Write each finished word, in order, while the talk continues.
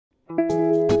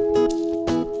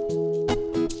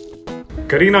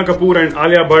Kareena Kapoor and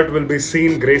Alia Bhatt will be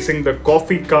seen gracing the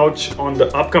Koffee couch on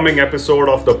the upcoming episode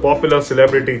of the popular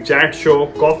celebrity chat show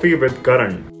Koffee with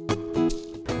Karan.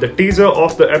 The teaser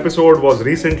of the episode was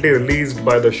recently released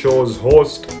by the show's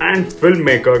host and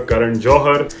filmmaker Karan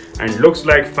Johar and looks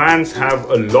like fans have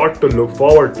a lot to look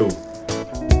forward to.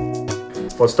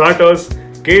 For starters,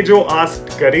 Kejo asked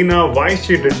Kareena why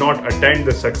she did not attend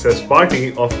the success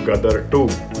party of Gadar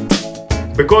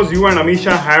 2. Because you and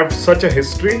Ameesha have such a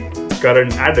history?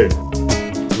 Karan added.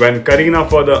 When Kareena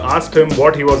further asked him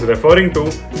what he was referring to,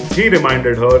 he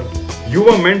reminded her, "You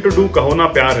were meant to do Kaho Na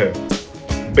Pyaar Hai."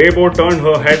 Bebo turned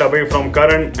her head away from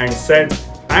Karan and said,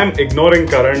 "I am ignoring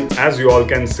Karan as you all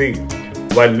can see,"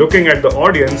 while looking at the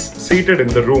audience seated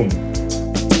in the room.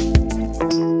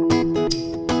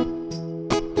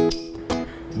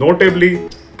 Notably,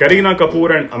 Kareena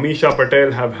Kapoor and Ameesha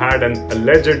Patel have had an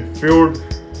alleged feud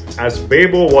as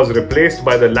Bebo was replaced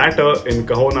by the latter in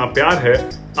Kaho Na Pyaar Hai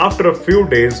after a few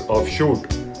days of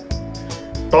shoot.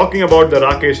 Talking about the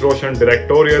Rakesh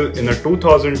Roshan-directorial in a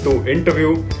 2002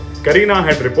 interview, Kareena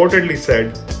had reportedly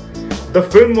said, "The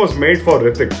film was made for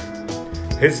Hrithik.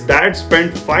 His dad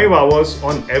spent 5 hours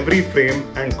on every frame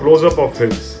and close-up of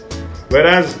his,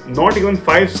 whereas not even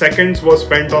 5 seconds was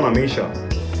spent on Ameesha.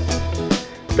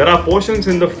 There are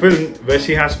portions in the film where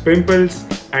she has pimples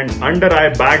and under-eye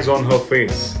bags on her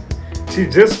face. She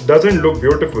just doesn't look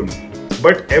beautiful,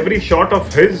 but every shot of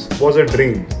his was a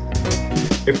dream.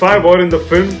 If I were in the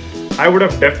film, I would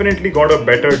have definitely got a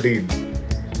better deal.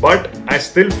 But I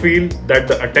still feel that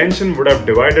the attention would have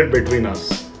divided between us.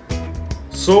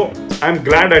 So I'm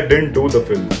glad I didn't do the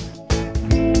film."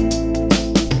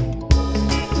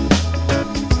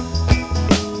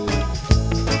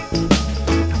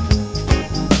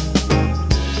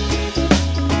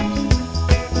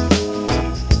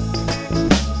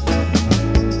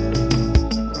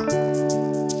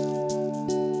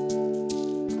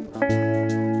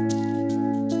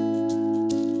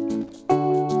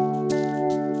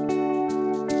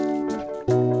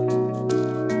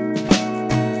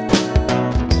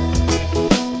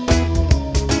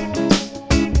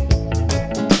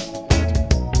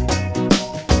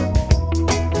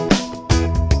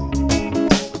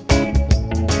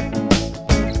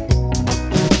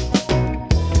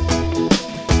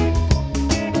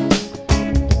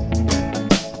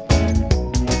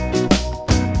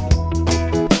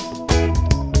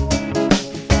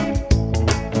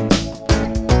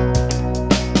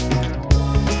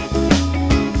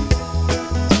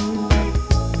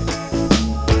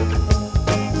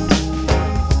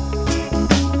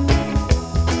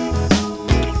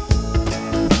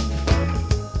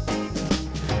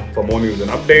 For more news and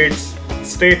updates,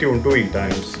 stay tuned to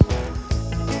ETimes.